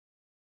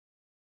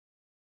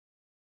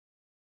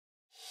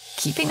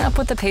Keeping up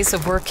with the pace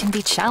of work can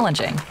be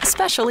challenging,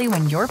 especially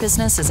when your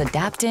business is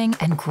adapting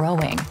and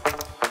growing.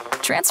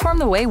 Transform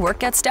the way work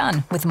gets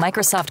done with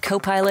Microsoft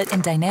Copilot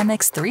in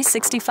Dynamics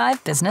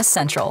 365 Business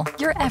Central,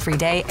 your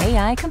everyday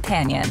AI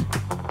companion.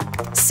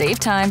 Save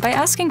time by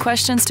asking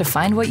questions to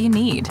find what you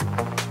need.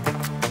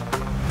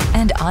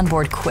 And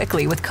onboard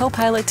quickly with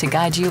Copilot to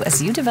guide you as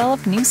you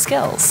develop new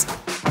skills.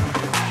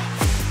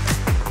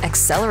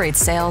 Accelerate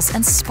sales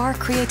and spark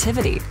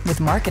creativity with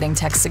marketing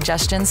text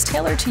suggestions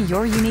tailored to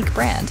your unique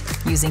brand,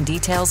 using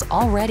details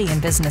already in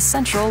Business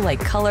Central like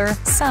color,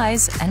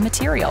 size, and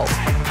material.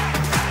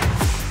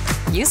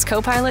 Use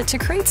Copilot to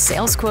create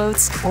sales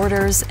quotes,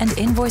 orders, and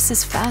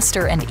invoices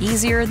faster and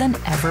easier than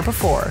ever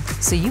before,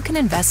 so you can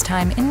invest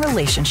time in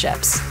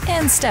relationships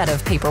instead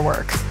of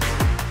paperwork.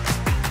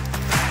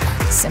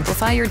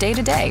 Simplify your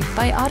day-to-day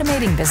by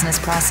automating business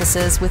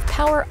processes with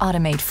Power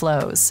Automate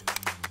flows.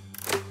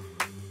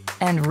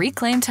 And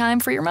reclaim time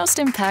for your most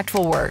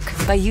impactful work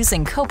by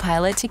using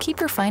Copilot to keep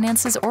your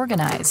finances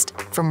organized,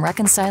 from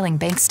reconciling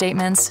bank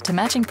statements to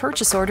matching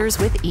purchase orders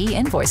with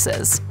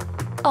e-invoices.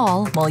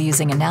 All while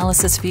using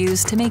analysis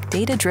views to make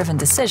data-driven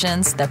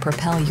decisions that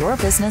propel your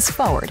business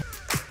forward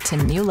to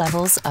new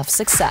levels of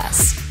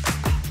success.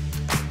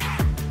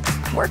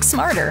 Work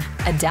smarter,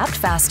 adapt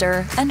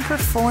faster, and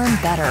perform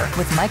better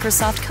with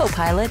Microsoft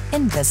Copilot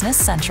in Business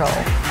Central.